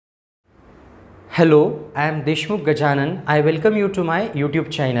Hello, I am Deshmukh Gajanan. I welcome you to my YouTube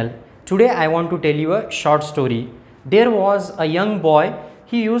channel. Today I want to tell you a short story. There was a young boy.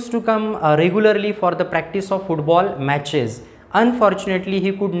 He used to come regularly for the practice of football matches. Unfortunately,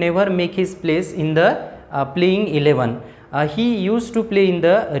 he could never make his place in the playing 11. He used to play in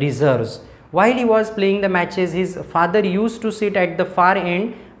the reserves. While he was playing the matches, his father used to sit at the far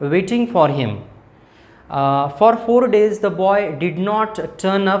end waiting for him. For 4 days, the boy did not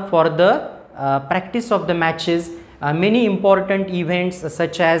turn up for the practice of the matches. Many important events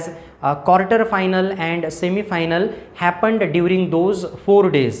such as quarter final and semi final happened during those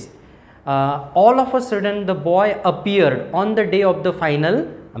 4 days. All of a sudden the boy appeared on the day of the final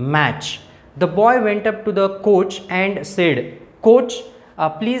match. The boy went up to the coach and said, "Coach,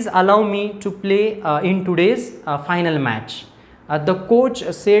 please allow me to play in today's final match." The coach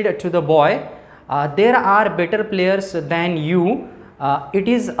said to the boy, "There are better players than you.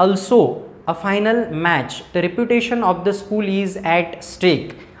 It is also a final match. The reputation of the school is at stake.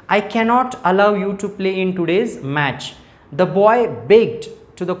 I cannot allow you to play in today's match." The boy begged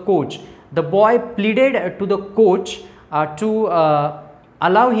to the coach. The boy pleaded to the coach to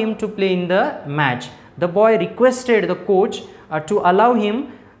allow him to play in the match. The boy requested the coach to allow him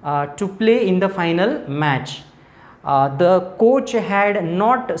to play in the final match. The coach had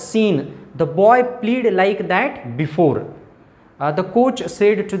not seen the boy plead like that before. The coach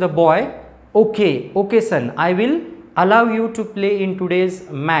said to the boy, Okay son, I will allow you to play in today's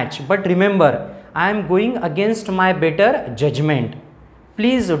match, but remember, I am going against my better judgment.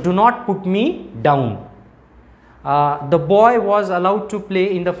 Please do not put me down." The boy was allowed to play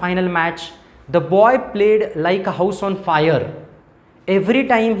in the final match. The boy played like a house on fire. Every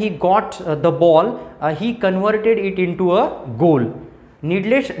time he got the ball, he converted it into a goal.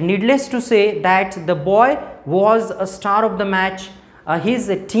 Needless to say that the boy was a star of the match.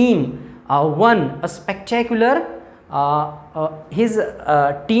 His team won a spectacular. His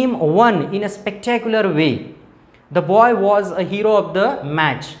team won in a spectacular way. The boy was a hero of the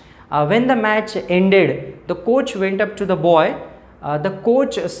match. When the match ended, the coach went up to the boy. The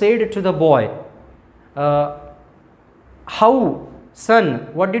coach said to the boy, "How, son?"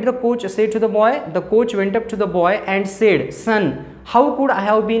 What did the coach say to the boy? The coach went up to the boy and said, "Son, how could I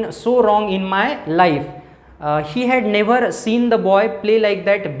have been so wrong in my life?" He had never seen the boy play like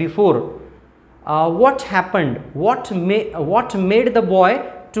that before. What happened? What made the boy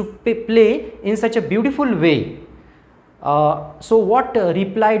to play in such a beautiful way? So what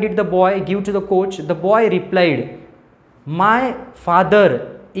reply did the boy give to the coach? The boy replied, "My father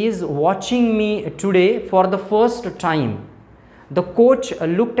is watching me today for the first time." The coach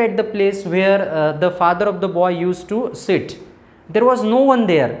looked at the place where the father of the boy used to sit. There was no one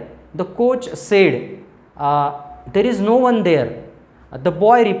there. The coach said, "There is no one there." The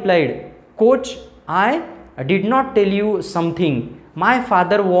boy replied, "Coach, I did not tell you something. My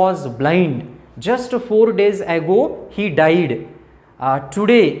father was blind. Just 4 days ago he died.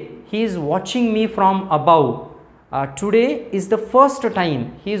 Today he is watching me from above. Today is the first time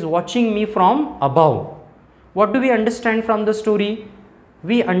he is watching me from above." What do we understand from the story?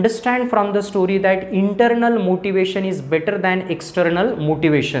 We understand from the story that internal motivation is better than external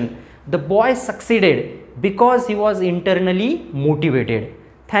motivation. The boy succeeded because he was internally motivated.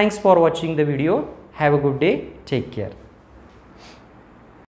 Thanks for watching the video. Have a good day. Take care.